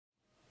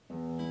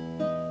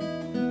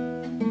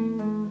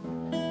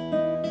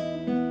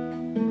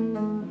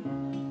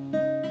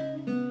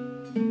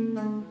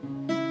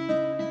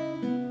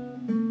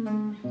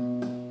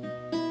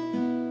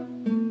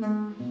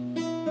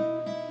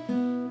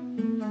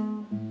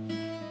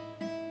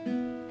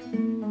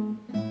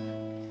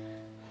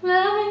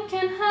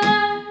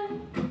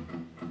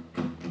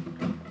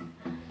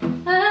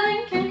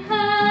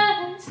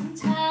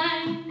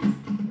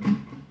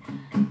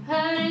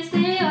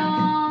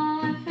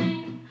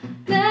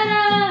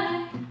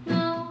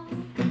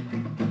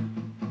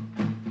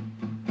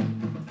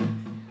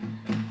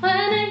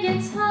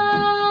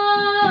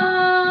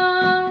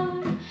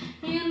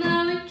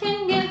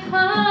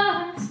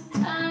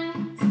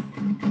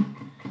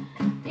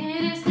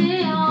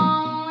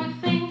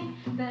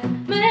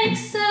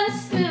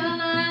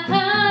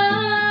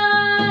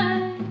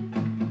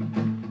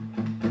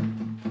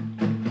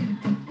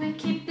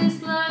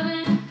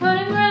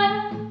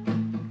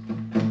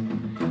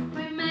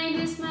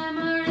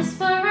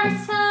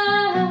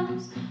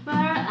ourselves, but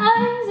our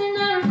eyes are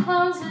never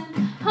closing,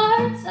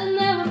 hearts are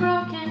never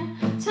broken,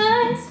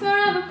 time's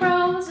forever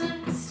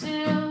frozen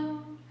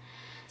still.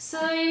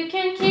 So you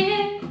can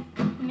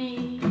keep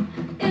me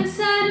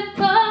inside the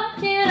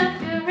pocket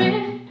of your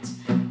ripped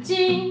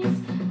jeans,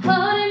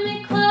 holding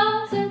me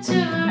close into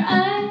your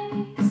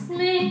eyes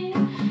meet.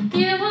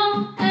 You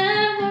won't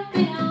ever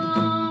be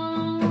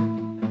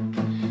alone.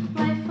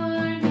 Wait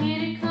for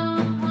me to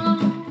come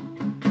home.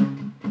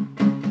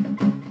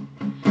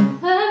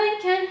 Loving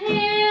can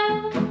heal,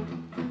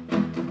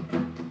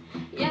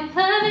 yeah,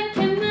 loving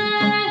can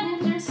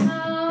mend your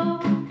soul,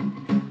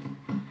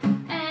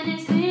 and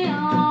it's the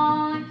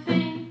only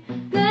thing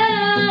that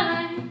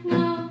I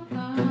know.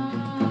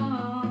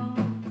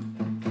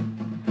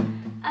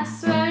 I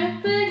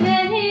swear to